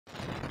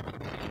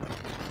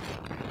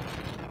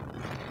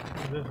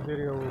This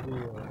video will be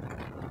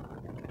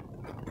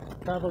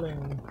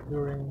traveling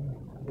during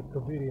the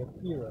COVIDiot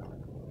era.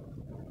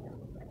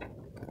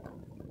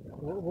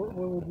 What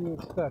would you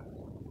expect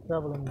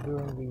traveling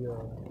during the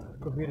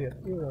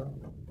COVIDiot era?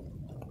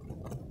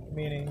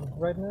 Meaning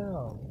right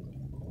now.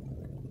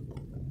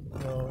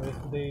 You know,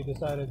 if they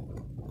decided,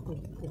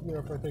 if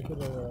your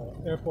particular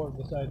airport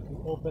decides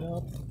to open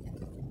up,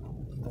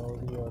 you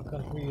know, the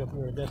country of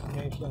your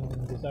destination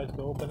decides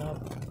to open up,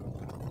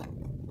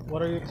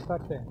 what are you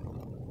expecting?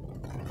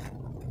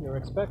 You're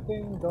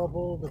expecting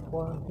double the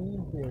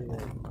quarantine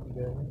period,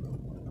 okay?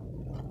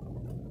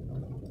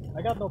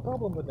 I got no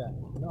problem with that.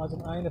 You know, as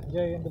an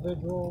INFJ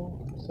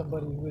individual,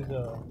 somebody who is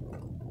a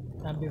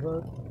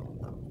ambivert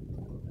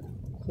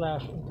 /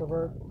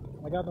 introvert,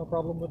 I got no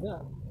problem with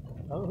that.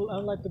 I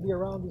don't like to be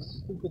around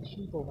these stupid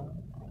sheeple,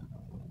 man.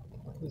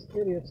 These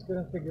idiots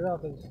couldn't figure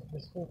out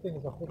this whole thing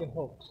is a freaking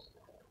hoax,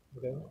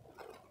 okay?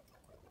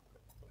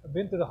 I've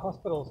been to the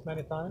hospitals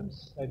many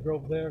times. I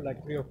drove there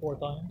like 3 or 4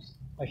 times.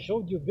 I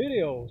showed you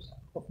videos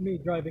of me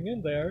driving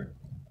in there.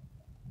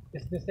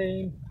 It's the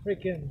same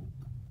freaking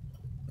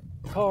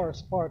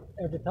cars parked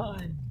every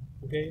time.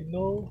 Okay,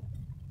 no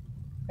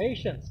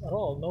patients at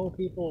all. No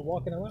people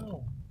walking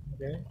around.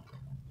 Okay.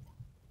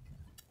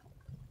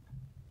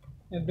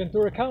 And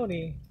Ventura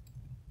County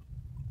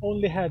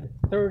only had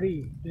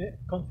 30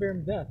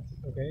 confirmed deaths.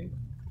 Okay,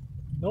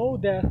 no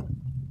death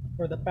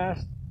for the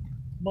past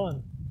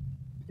month.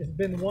 It's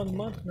been 1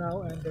 month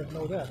now and there's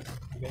no death.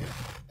 Okay.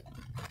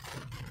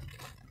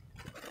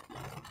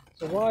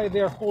 So why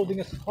they're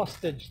holding us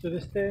hostage to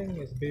this thing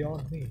is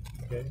beyond me.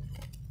 Okay.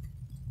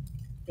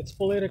 It's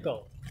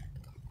political.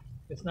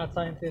 It's not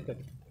scientific.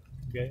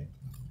 Okay.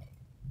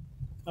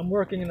 I'm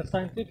working in a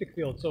scientific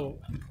field, so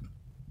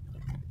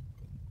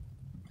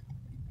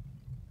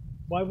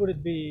why would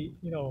it be,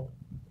 you know,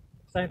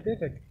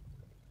 scientific?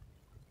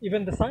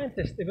 Even the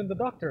scientists, even the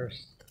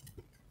doctors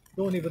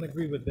don't even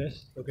agree with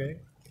this. Okay.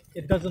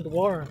 It doesn't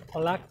warrant a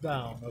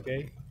lockdown,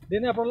 okay? They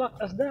never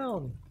locked us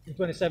down in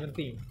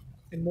 2017,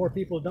 and more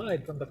people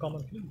died from the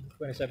common flu in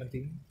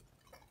 2017.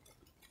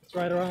 It's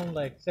right around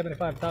like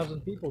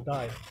 75,000 people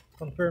died,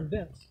 confirmed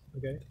deaths,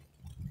 okay?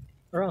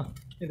 Around,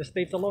 in the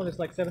States alone, it's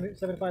like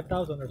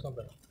 75,000 or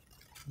something.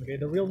 Okay,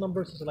 the real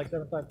numbers is like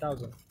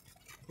 75,000,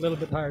 a little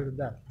bit higher than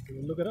that.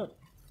 Okay, look it up.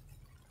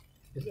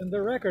 It's in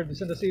the record,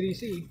 it's in the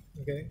CDC,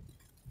 okay?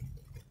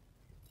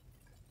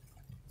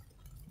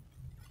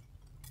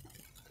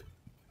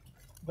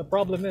 The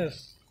problem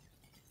is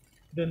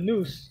the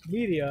news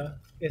media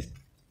is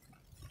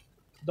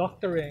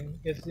doctoring,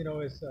 is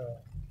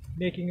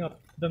making up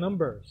the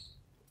numbers.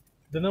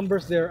 The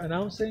numbers they're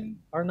announcing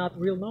are not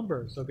real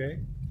numbers, okay?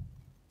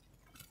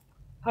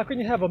 How can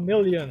you have 1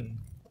 million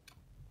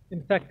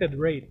infected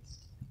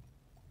rates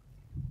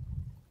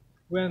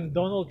when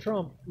Donald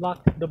Trump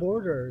locked the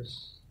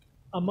borders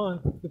a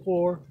month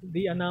before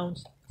the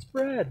announced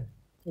spread,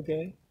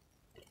 okay?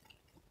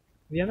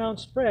 The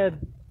announced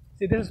spread.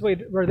 See, this is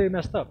where they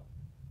messed up.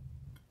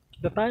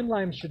 The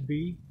timeline should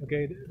be,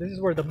 okay, this is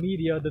where the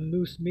media, the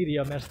news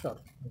media messed up,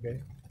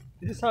 okay?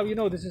 This is how you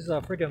know this is a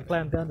freaking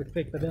pandemic,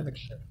 fake pandemic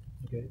shit,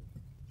 okay?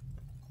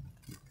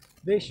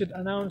 They should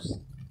announce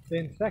the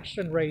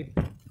infection rate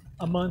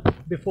a month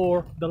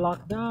before the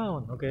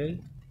lockdown, okay?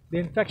 The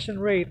infection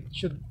rate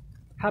should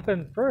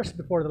happen first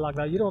before the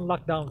lockdown. You don't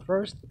lock down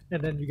first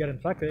and then you get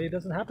infected. It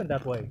doesn't happen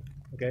that way,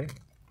 okay?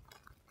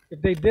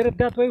 If they did it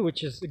that way,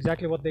 which is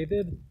exactly what they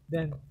did,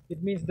 then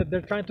it means that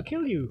they're trying to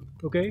kill you,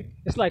 okay?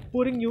 It's like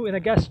putting you in a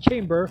gas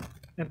chamber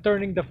and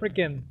turning the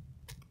freaking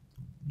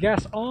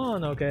gas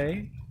on,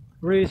 okay?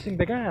 Releasing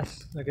the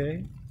gas,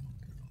 okay?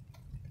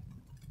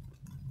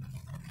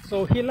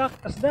 So he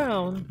locked us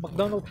down,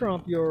 McDonald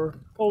Trump, your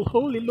oh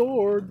holy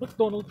Lord,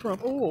 McDonald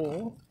Trump,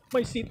 oh,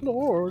 my seat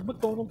Lord,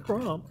 McDonald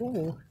Trump,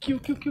 oh, Q,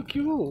 Q, Q,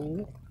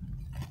 Q,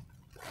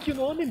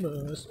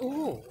 Qanonymous,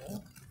 oh.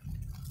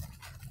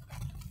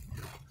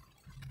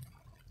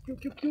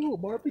 QQQ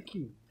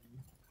barbecue,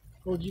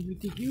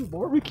 LGBTQ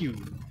barbecue.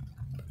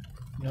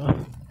 You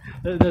know,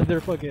 that's their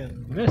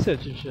fucking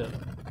message and shit.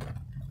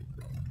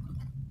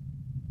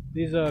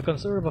 These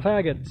conservative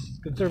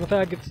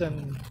faggots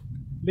and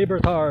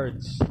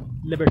libertards,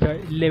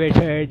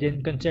 libertards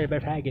and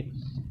conservative faggots,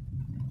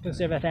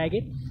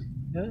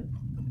 huh?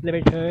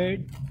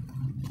 Libertard,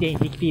 staying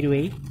 6 feet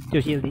away,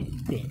 social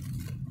distance.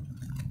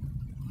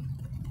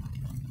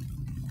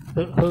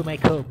 Hold my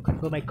coke,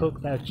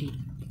 Fauci.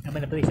 I'm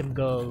gonna play some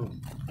golf.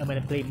 I'm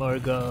gonna play more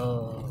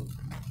golf.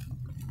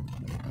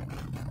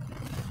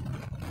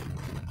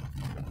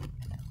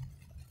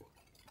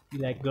 You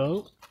like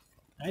golf?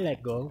 I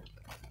like golf.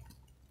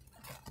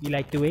 You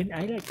like to win?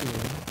 I like to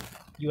win.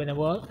 You wanna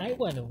wall? I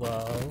wanna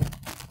wall.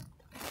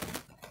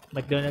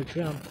 McDonald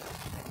Trump,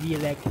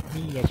 re-elect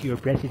me as your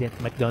president,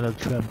 McDonald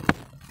Trump.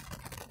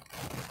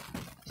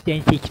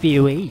 Stand 6 feet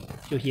away.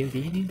 Social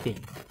distancing.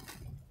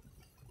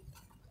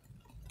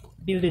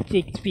 Build a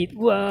 6 feet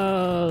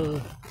wall.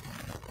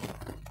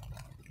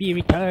 Be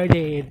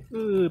retarded.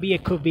 Ooh, be a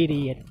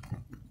COVIDiot.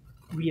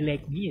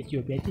 Re-elect me as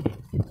your president.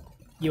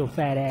 You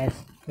fat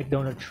ass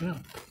McDonald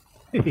Trump.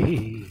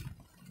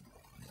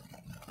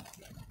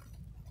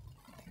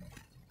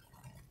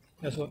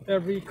 That's what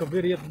every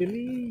COVIDiot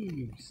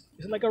believes.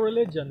 It's like a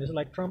religion. It's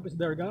like Trump is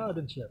their god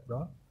and shit,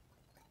 bro.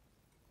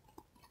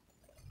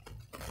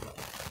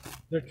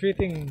 They're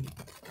treating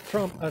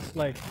Trump as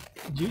like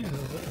Jesus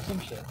or some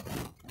shit.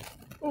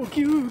 Oh,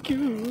 cute,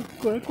 cute.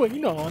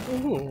 Queen on.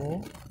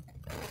 Oh.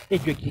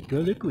 It's like the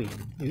color queen.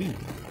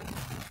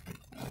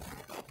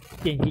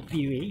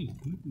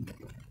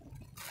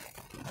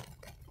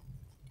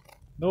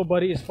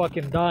 Nobody is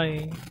fucking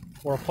dying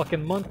for a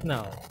fucking month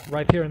now.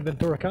 Right here in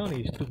Ventura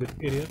County, you stupid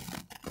idiot.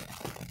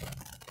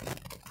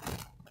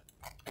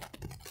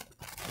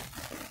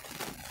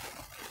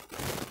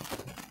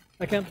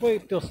 I can't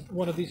wait till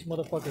one of these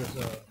motherfuckers,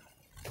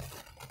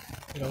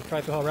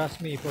 try to harass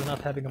me for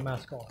not having a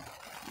mask on.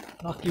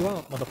 Knock you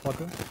out,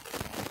 motherfucker.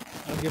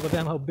 I don't give a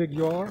damn how big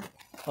you are,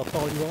 how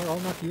tall you are, I'll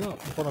knock you out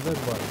in front of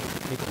everybody.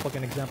 Make a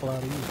fucking example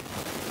out of you.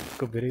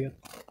 COVIDiot.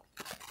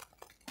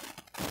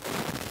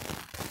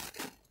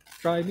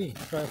 Try me.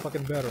 Try a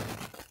fucking better.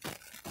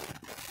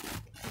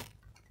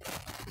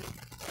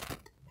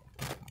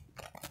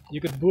 You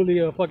could bully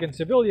a fucking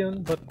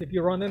civilian, but if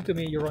you run into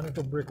me, you run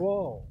into a brick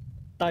wall.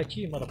 Tai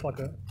Chi,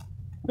 motherfucker.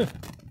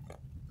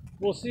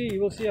 We'll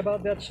see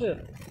about that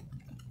shit.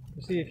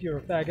 We'll see if your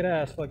faggot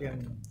ass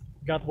fucking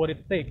got what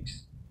it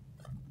takes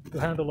to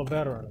handle a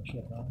veteran and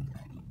shit, man.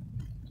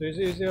 So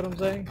you see what I'm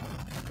saying?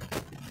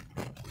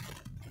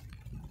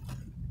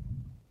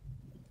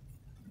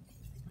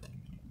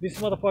 These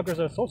motherfuckers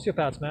are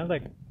sociopaths, man.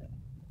 Like,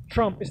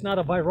 Trump is not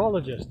a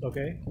virologist,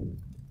 okay?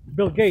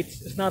 Bill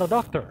Gates is not a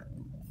doctor.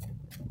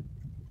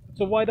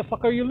 So why the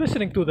fuck are you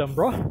listening to them,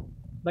 bro?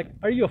 Like,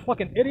 are you a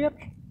fucking idiot?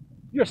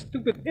 You're a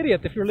stupid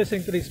idiot if you're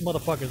listening to these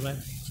motherfuckers, man.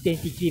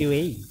 Stanky kid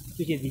away.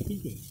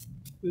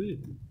 Ooh.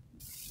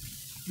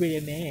 Wear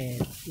a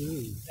mask.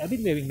 Ooh. I've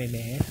been wearing my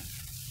mask.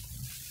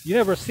 You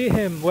never see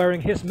him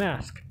wearing his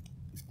mask.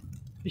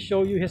 He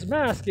show you his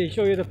mask, he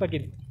show you the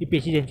fucking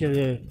president of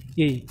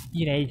the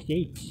United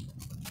States.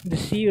 The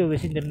seal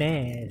is in the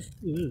mask.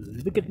 Ooh,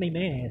 look at my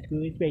mask.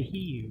 Ooh, it's right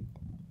here.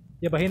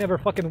 Yeah, but he never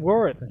fucking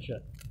wore it and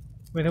shit.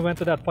 When he went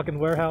to that fucking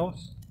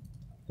warehouse.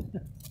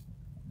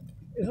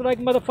 It's like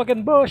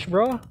motherfucking Bush,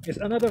 bro. It's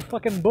another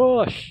fucking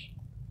Bush.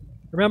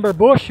 Remember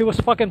Bush? He was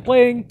fucking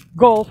playing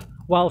golf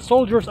while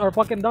soldiers are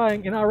fucking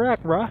dying in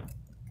Iraq, bro.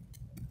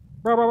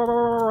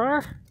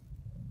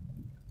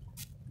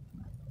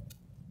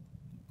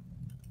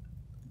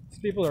 These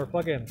people are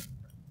fucking.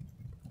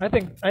 I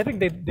think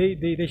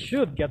they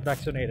should get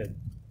vaccinated.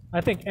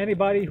 I think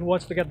anybody who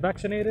wants to get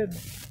vaccinated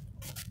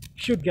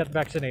should get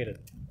vaccinated.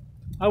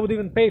 I would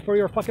even pay for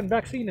your fucking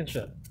vaccine and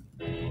shit.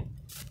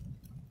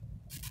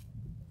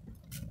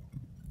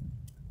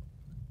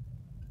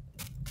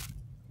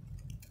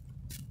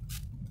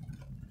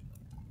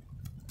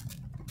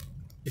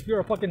 If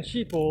you're a fucking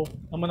sheeple,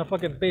 I'm gonna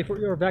fucking pay for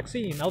your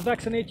vaccine. I'll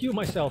vaccinate you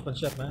myself and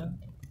shit, man.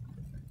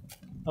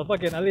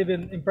 I'll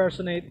even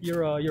impersonate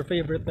your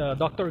favorite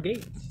Dr.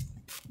 Gates.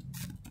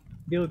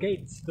 Bill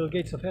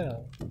Gates of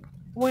hell.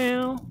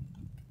 Well,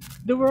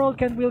 the world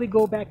can't really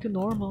go back to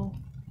normal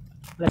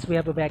unless we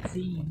have a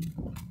vaccine.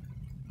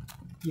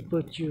 You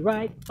put your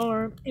right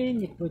arm in,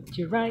 you put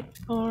your right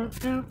arm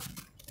out.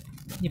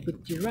 You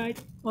put your right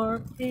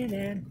arm in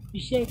and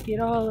you shake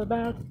it all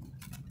about.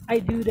 I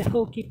do the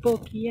hokey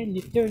pokey and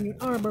you turn your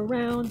arm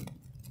around.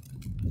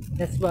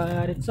 That's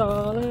what it's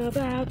all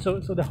about. So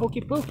the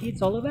hokey pokey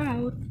it's all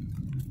about.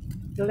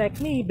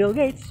 Elect me, Bill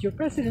Gates, your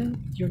president,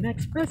 your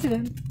next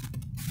president,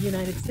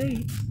 United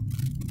States.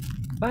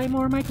 Buy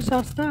more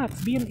Microsoft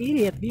stocks. Be an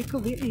idiot. Be a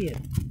COVIDiot.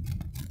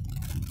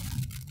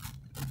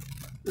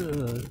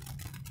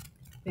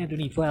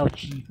 Anthony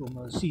Fauci from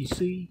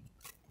CC.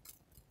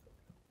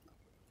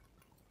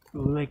 I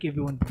would like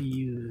everyone to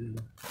be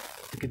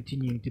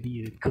continuing to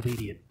be a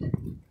COVIDiot.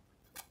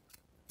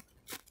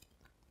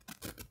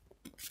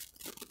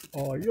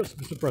 Yes,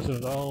 Mr.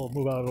 President, I'll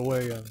move out of the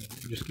way and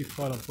just keep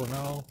silent for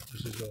now.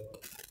 This is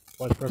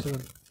Vice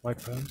President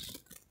Mike Pence.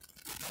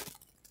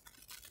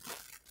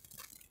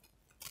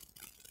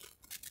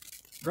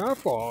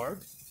 Therefore,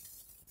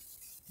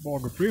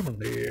 Morgan Freeman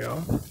here.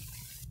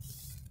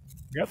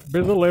 Get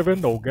busy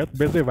living or get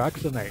busy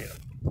vaccinated.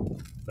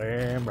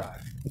 Damn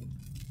right.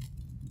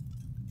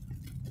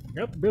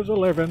 Get busy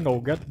living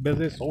or get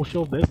busy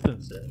social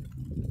distancing.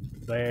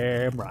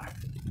 Damn right.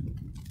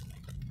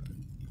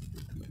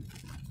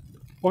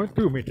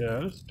 0.2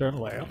 meters, turn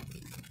left.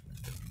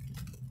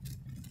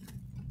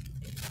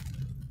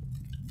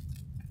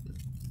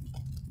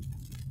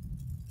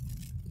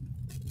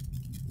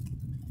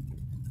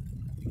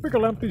 Pick a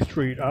empty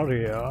street out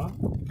here,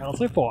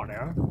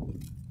 California.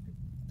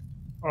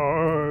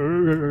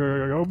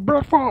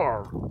 Brett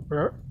Favre.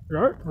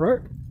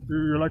 Right.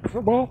 You like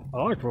football?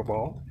 I like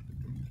football.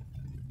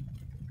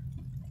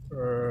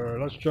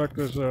 Let's check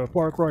this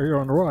park right here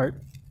on the right.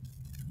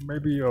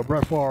 Maybe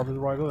Brett Favre is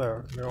right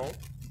there, you know.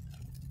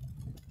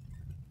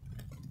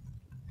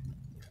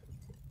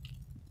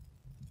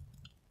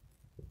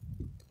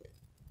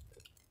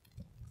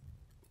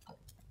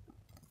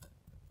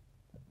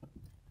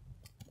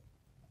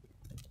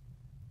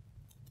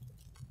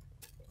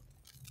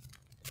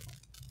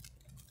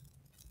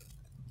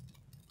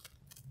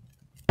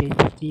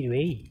 feet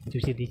away,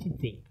 social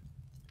distancing.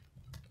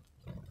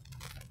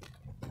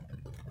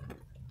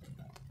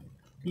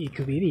 The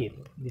COVIDiot,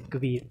 the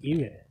COVID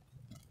era.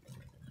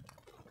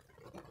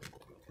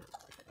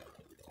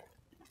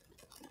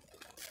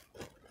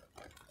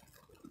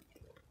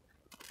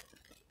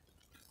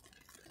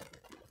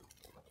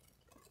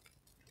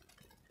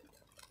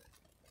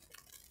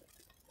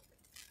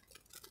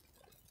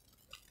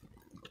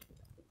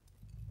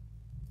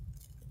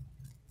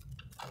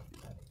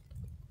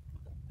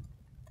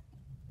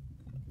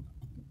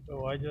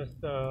 So I just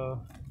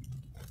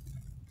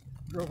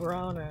drove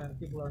around and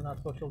people are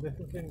not social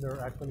distancing.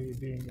 They're actually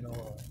being,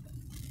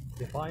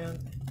 defiant.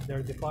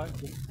 They're defying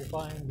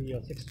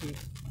the 6 feet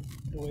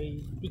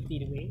away, 8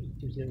 feet away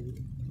to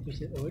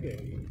the order.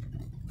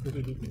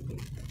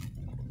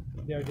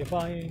 They're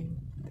defying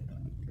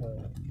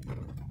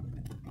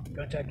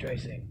contact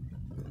tracing.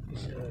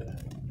 It's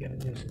Gavin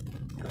Newsom.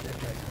 Contact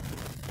tracing.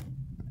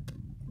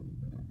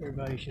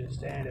 Everybody should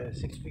stand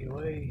 6 feet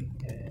away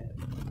and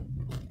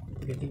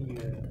continue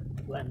to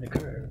flatten the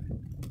curve.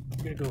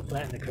 You're gonna go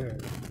flatten the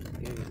curve.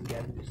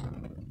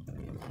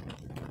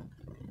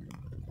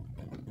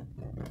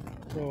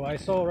 So I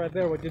saw right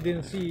there, what you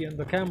didn't see in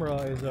the camera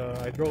is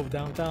I drove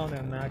downtown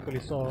and I actually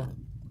saw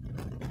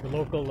the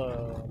local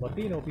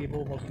Latino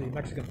people, mostly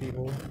Mexican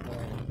people.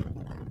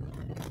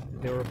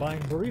 They were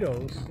buying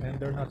burritos and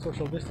they're not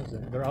social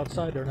distancing. They're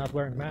outside, they're not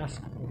wearing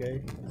masks,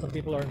 okay? Some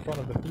people are in front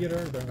of the theater,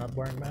 they're not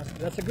wearing masks.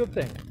 That's a good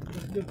thing.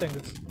 That's a good thing.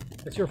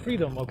 It's your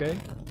freedom, okay?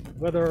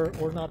 Whether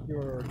or not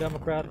you're a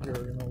Democrat,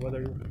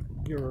 whether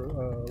you're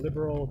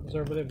liberal,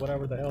 conservative,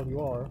 whatever the hell you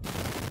are,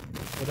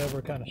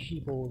 whatever kind of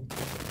sheeple,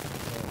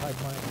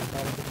 hive-mind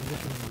mentality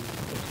condition you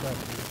subscribe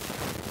to,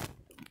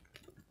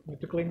 you have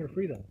to claim your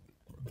freedom,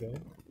 okay?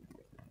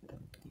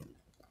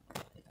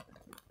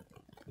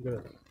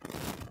 Good.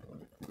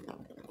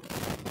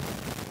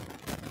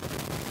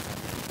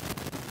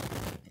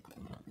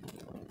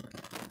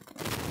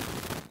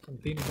 Some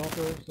team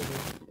buffers, so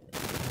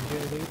the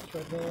dates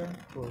right there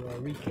for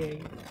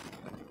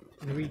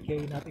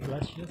Enrique, not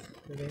Iglesias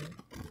today.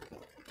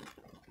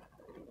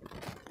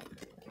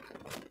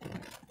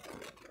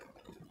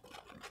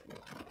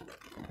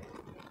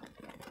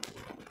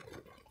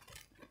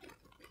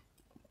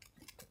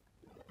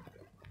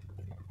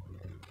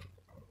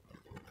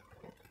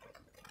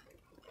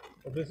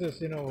 But this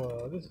is,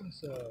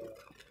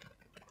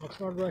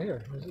 Oxnard right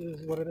here. This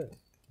is what it is.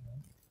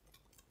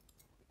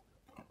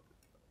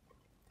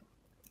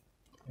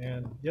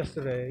 And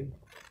yesterday,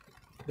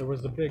 there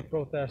was a big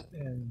protest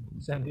in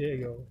San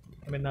Diego.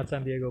 I mean, not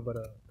San Diego, but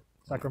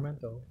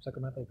Sacramento,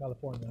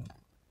 California.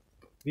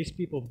 These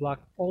people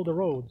blocked all the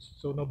roads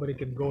so nobody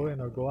can go in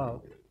or go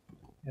out.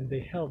 And they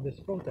held this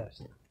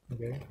protest,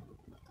 okay?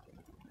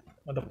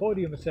 On the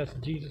podium it says,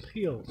 Jesus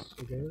heals,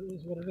 okay?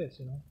 This is what it is,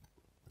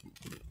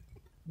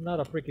 I'm not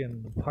a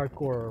freaking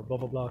hardcore blah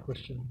blah blah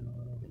Christian.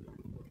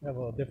 I have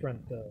a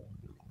different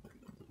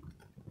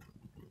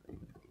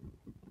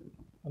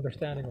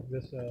understanding of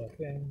this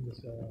thing,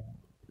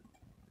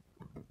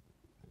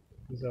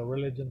 this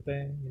religion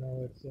thing.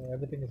 It's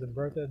everything is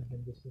inverted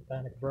in this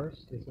satanic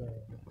verse. This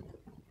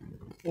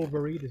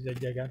ovary, this is a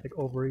gigantic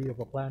ovary of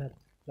a planet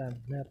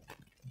net.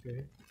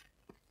 Okay.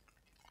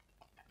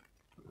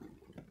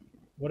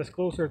 What is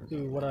closer to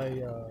what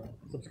I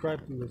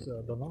subscribe to is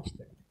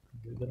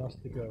the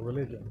Gnostic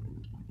religion,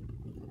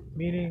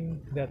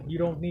 meaning that you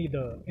don't need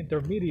an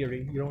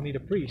intermediary, you don't need a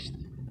priest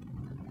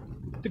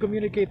to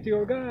communicate to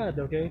your God,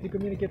 okay? To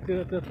communicate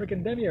to the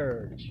freaking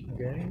demiurge,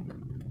 okay?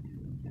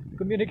 To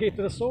communicate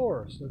to the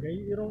source, okay?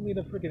 You don't need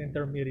a freaking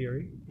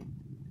intermediary.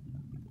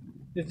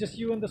 It's just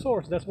you and the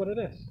source. That's what it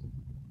is.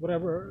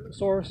 Whatever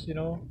source,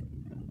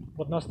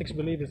 what Gnostics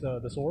believe is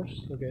the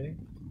source, okay?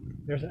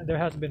 There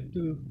has been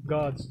two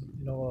gods,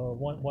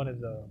 one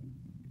is a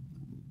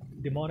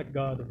demonic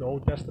god of the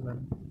Old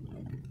Testament,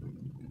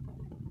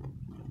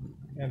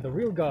 and the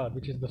real God,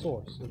 which is the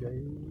source, okay?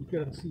 You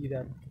couldn't see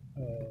that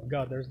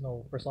God. There's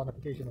no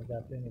personification of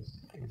that thing.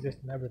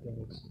 Exists in everything.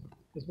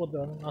 It's what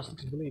the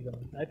Gnostics believe in.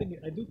 I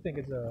do think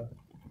it's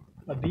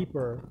a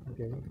deeper,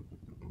 okay?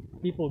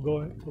 People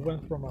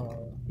went from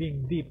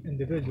being deep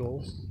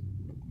individuals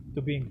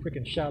to being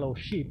freaking shallow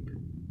sheep.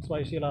 That's why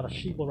you see a lot of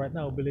sheeple right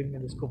now believing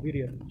in this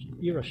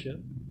COVIDiot era shit,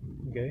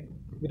 okay?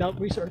 Without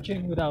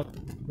researching, without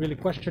really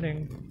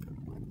questioning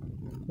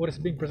what is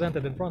being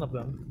presented in front of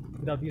them,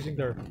 without using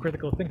their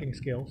critical thinking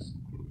skills,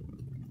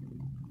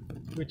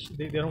 which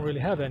they don't really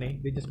have any.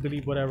 They just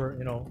believe whatever,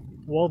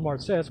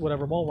 Walmart says,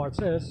 whatever Walmart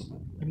says,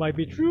 it might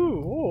be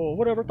true. Oh,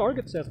 whatever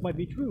Target says might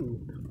be true.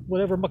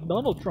 Whatever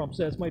McDonald Trump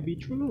says might be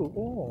true.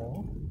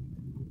 Oh,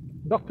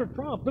 Dr.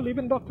 Trump, believe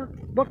in Dr.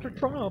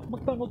 Trump,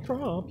 McDonald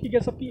Trump, he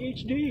gets a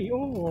PhD.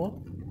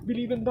 Oh,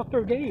 believe in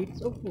Dr.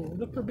 Gates. Oh,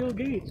 Dr. Bill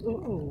Gates.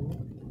 Oh,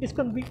 it's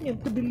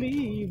convenient to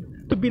believe,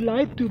 to be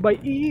lied to by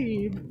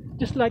Eve,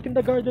 just like in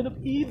the Garden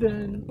of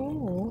Eden.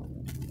 Oh,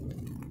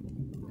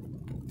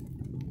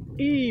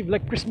 Eve,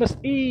 like Christmas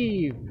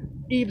Eve,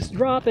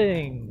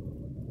 eavesdropping,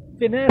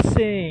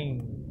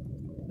 finessing,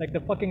 like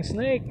the fucking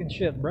snake and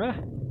shit, bruh.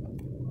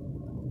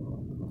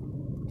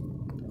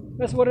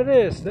 That's what it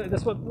is.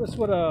 That's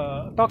what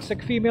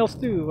toxic females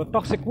do. What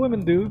toxic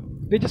women do.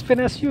 They just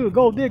finesse you,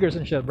 gold diggers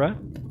and shit, bruh.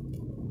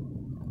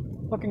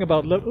 Talking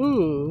about love.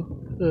 Ooh,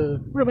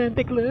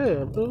 romantic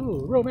love.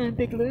 Ooh,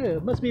 romantic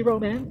love. Must be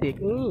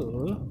romantic.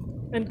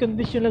 Ooh,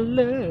 unconditional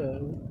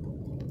love.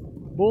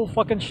 Bull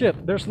fucking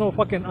shit. There's no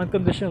fucking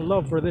unconditional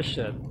love for this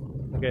shit.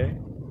 Okay?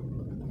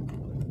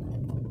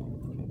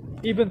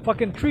 Even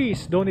fucking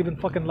trees don't even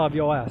fucking love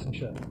your ass and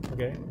shit.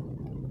 Okay?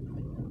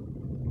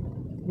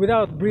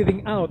 Without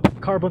breathing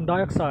out carbon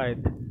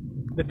dioxide,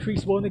 the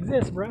trees won't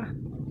exist, bruh.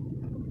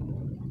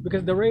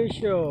 Because the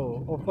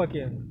ratio of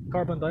fucking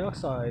carbon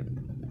dioxide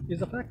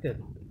is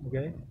affected.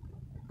 Okay?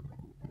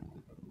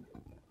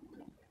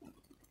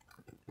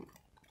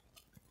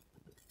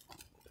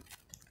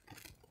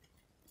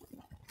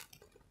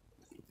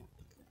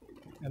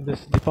 And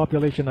this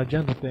depopulation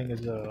agenda thing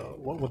is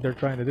what they're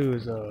trying to do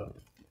is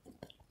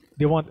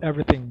they want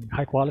everything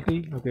high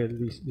quality. Okay,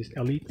 these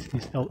elites,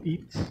 these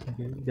elites.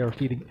 Okay, they're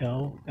feeding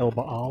El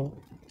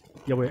Baal,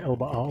 Yahweh El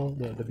Baal,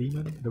 the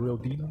demon, the real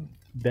demon,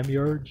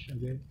 demiurge.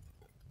 Okay.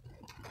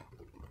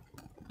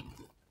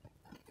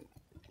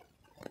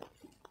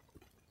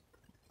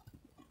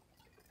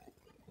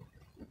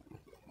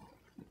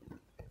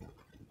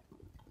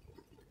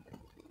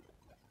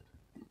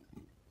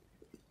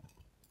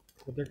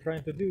 What they're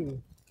trying to do,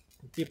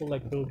 people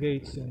like Bill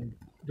Gates and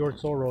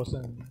George Soros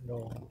and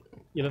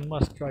Elon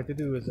Musk try to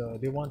do is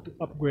they want to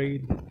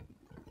upgrade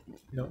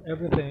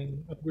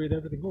everything, upgrade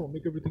everything. Oh,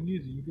 make everything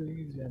easy,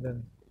 and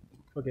then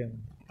again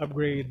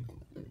upgrade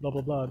blah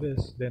blah blah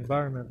this, the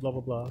environment blah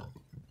blah blah,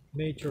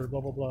 nature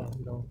blah blah blah,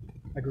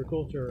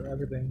 agriculture,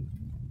 everything.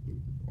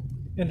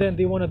 And then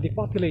they want to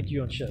depopulate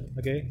you and shit.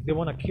 Okay, they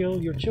want to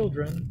kill your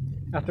children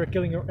after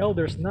killing your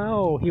elders.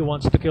 Now he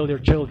wants to kill your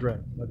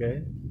children.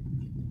 Okay.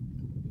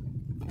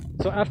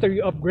 So after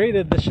you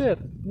upgraded the shit,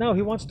 now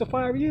he wants to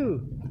fire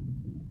you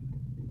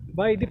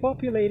by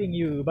depopulating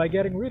you, by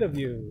getting rid of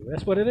you.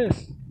 That's what it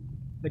is.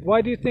 Like,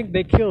 why do you think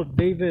they killed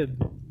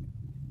David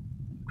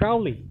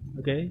Crowley?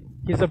 Okay,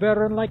 he's a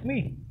veteran like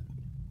me.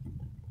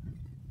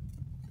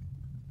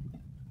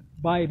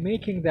 By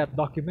making that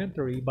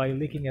documentary, by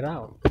leaking it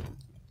out,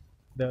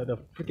 the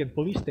freaking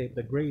police state,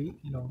 the gray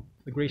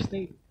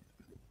state,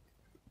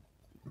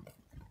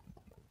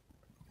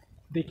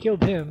 they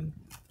killed him,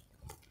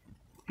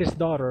 his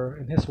daughter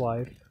and his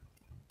wife,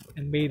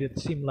 and made it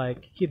seem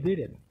like he did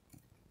it.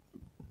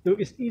 So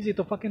it's easy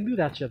to fucking do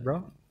that shit,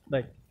 bro.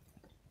 Like,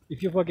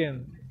 if you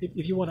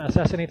want to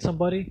assassinate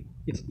somebody,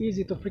 it's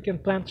easy to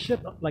freaking plant shit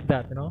like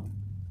that,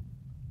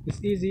 It's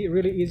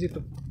really easy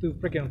to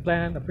freaking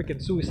plan a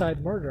freaking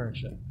suicide murder and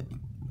shit.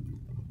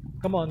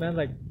 Come on, man.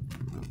 Like,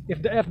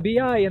 if the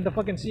FBI and the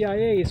fucking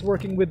CIA is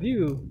working with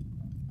you,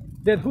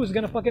 then who's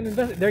gonna fucking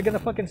invest? They're gonna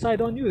fucking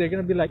side on you. They're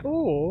gonna be like,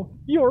 oh,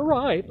 you're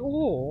right.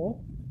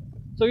 Oh.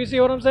 So you see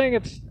what I'm saying?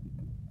 It's,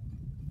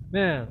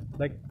 man,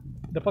 like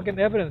the fucking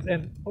evidence.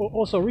 And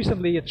also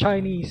recently a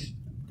Chinese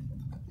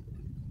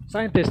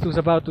scientist who's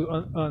about to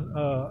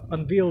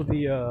unveil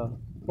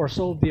or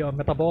solve the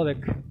metabolic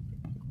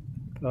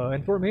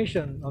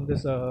information on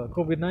this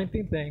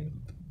COVID-19 thing,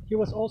 he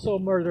was also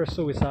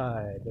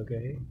murder-suicide.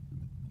 Okay,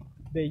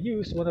 they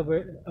used one of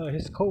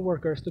his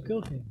co-workers to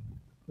kill him.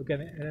 Okay,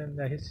 and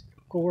his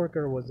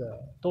co-worker was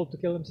told to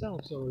kill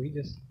himself, so he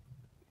just,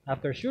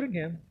 after shooting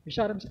him, he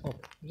shot himself.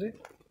 You see?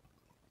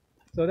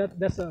 So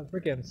that's a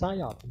freaking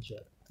psyop and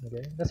shit.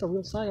 Okay, that's a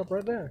real psyop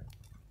right there.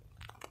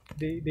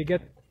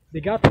 They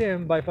got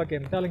him by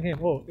fucking telling him,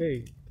 oh,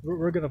 hey,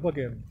 we're gonna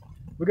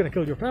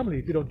kill your family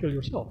if you don't kill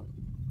yourself.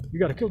 You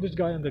gotta kill this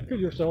guy and then kill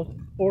yourself,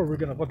 or we're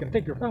gonna fucking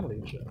take your family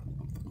and shit.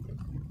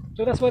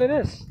 So that's what it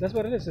is. That's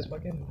what it is. It's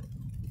fucking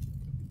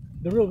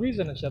the real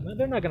reason and shit, man.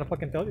 They're not gonna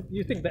fucking tell you.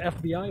 You think the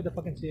FBI, the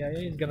fucking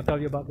CIA is gonna tell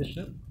you about this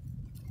shit?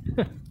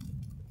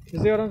 You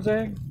see what I'm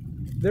saying?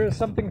 There is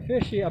something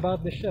fishy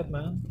about this shit,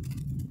 man.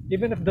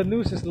 Even if the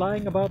news is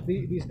lying about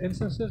these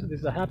instances,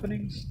 these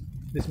happenings,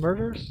 these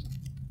murders,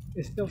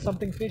 it's still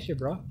something fishy,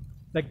 bro.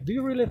 Like, do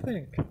you really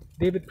think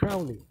David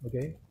Crowley,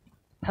 okay,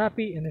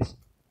 happy in his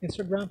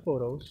Instagram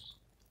photos,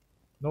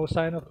 no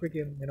sign of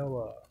freaking,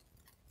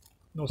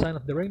 no sign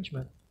of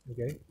derangement,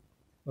 okay,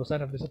 no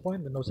sign of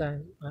disappointment, no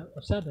sign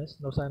of sadness,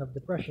 no sign of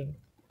depression,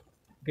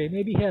 okay,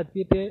 maybe he had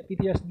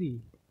PTSD,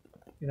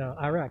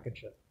 Iraq and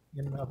shit,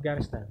 in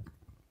Afghanistan,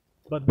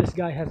 but this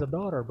guy has a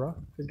daughter, bro.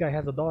 This guy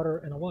has a daughter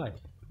and a wife,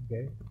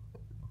 okay.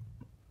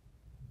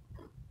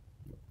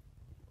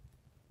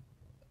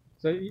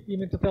 So you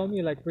mean to tell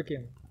me, like,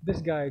 freaking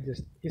this guy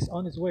just is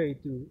on his way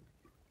to,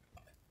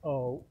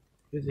 oh,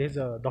 his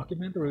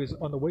documentary is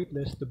on the wait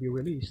list to be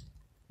released,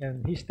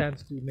 and he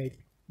stands to make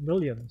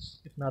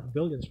millions, if not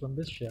billions, from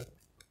this shit.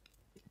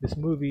 This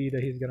movie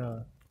that he's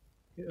gonna,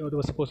 it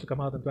was supposed to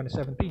come out in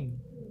 2017,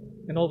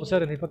 and all of a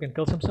sudden he fucking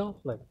kills himself.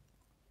 Like,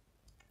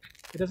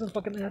 it doesn't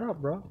fucking add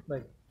up, bro.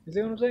 Like, you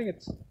see what I'm saying?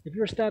 It's, if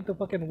you're stand to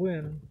fucking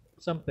win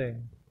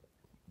something,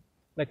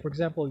 like for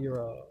example, you're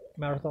a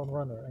marathon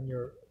runner and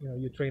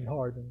you train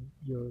hard and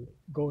you're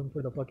going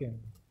for the fucking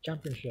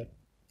championship.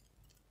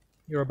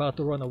 You're about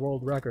to run a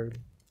world record,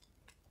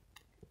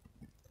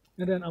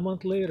 and then a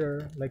month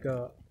later, like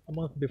a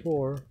month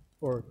before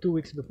or 2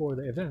 weeks before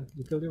the event,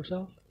 you kill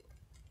yourself.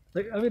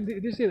 Like, I mean, do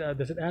you see that?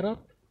 Does it add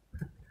up?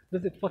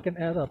 Does it fucking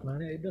add up,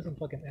 man? It doesn't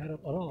fucking add up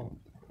at all.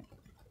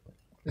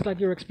 It's like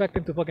you're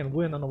expecting to fucking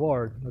win an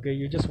award. Okay,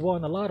 you just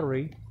won a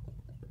lottery,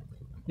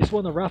 just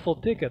won a raffle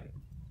ticket.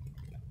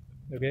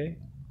 Okay,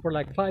 for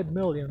like 5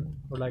 million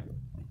or like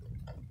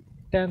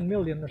 10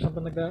 million or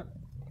something like that.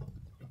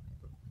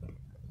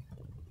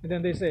 And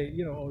then they say,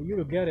 you know, oh, you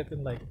will get it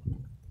in like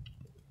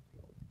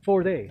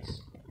 4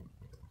 days.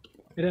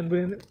 And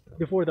then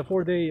before the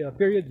 4 day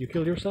period, you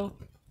kill yourself.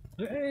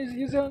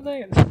 You see what I'm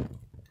saying?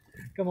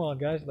 Come on,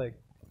 guys. Like,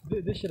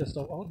 this shit is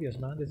so obvious,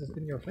 man. This is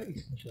in your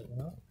face and shit, you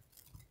know?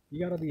 You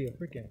gotta be a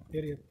freaking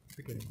idiot,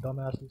 freaking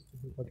dumbasses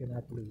to fucking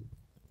actually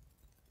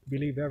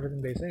believe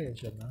everything they say and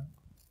shit, man.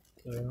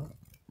 So, you know?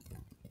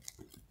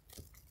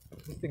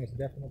 This thing is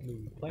definitely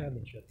planned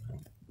and shit, man.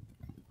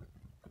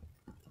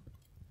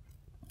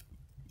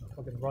 I'm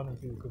fucking running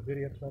to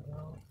COVIDiot right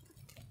now.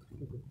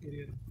 Stupid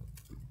idiot.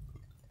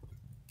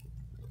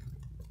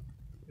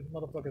 These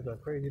motherfuckers are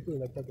crazy too.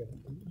 Like, fucking,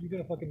 you're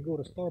gonna fucking go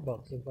to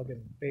Starbucks and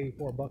fucking pay $4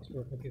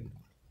 for a fucking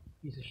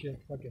piece of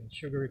shit, fucking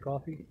sugary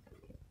coffee.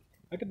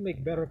 I could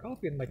make better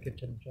coffee in my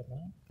kitchen and shit,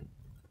 man.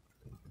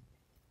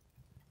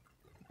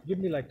 Give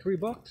me like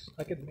 $3,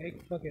 I could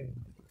make fucking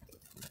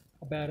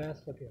a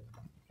badass fucking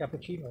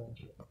cappuccino and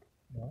shit,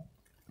 you know?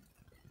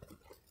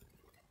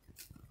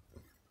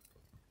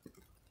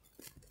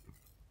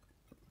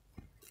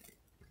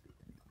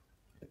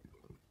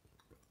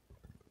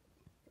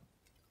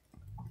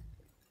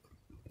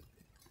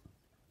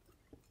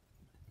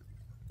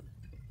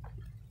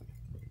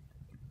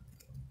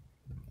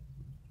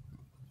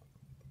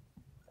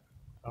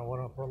 I don't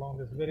want to prolong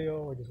this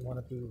video. I just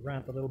wanted to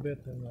rant a little bit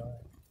and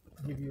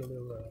give you a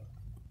little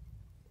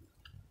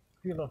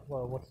feel of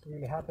what's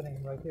really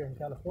happening right here in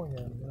California.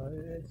 And, you know,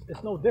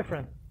 it's no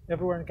different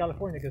everywhere in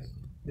California because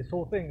this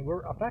whole thing,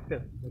 we're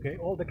affected. Okay,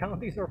 all the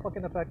counties are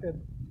fucking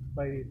affected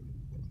by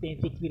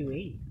staying 6 feet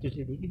away, just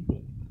so they can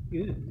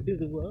do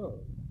the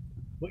world.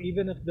 But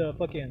even if the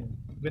fucking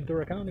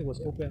Ventura County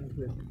was open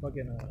with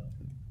fucking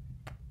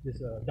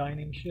this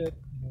dining shit,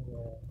 you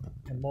know,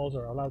 and malls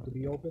are allowed to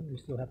be open, you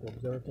still have to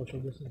observe social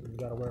distance. You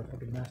gotta wear a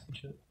fucking mask and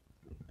shit.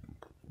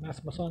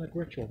 Mass Masonic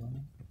ritual,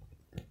 man.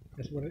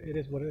 That's what it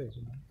is. What it is,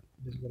 you know.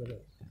 This is what it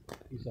is.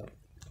 Peace out.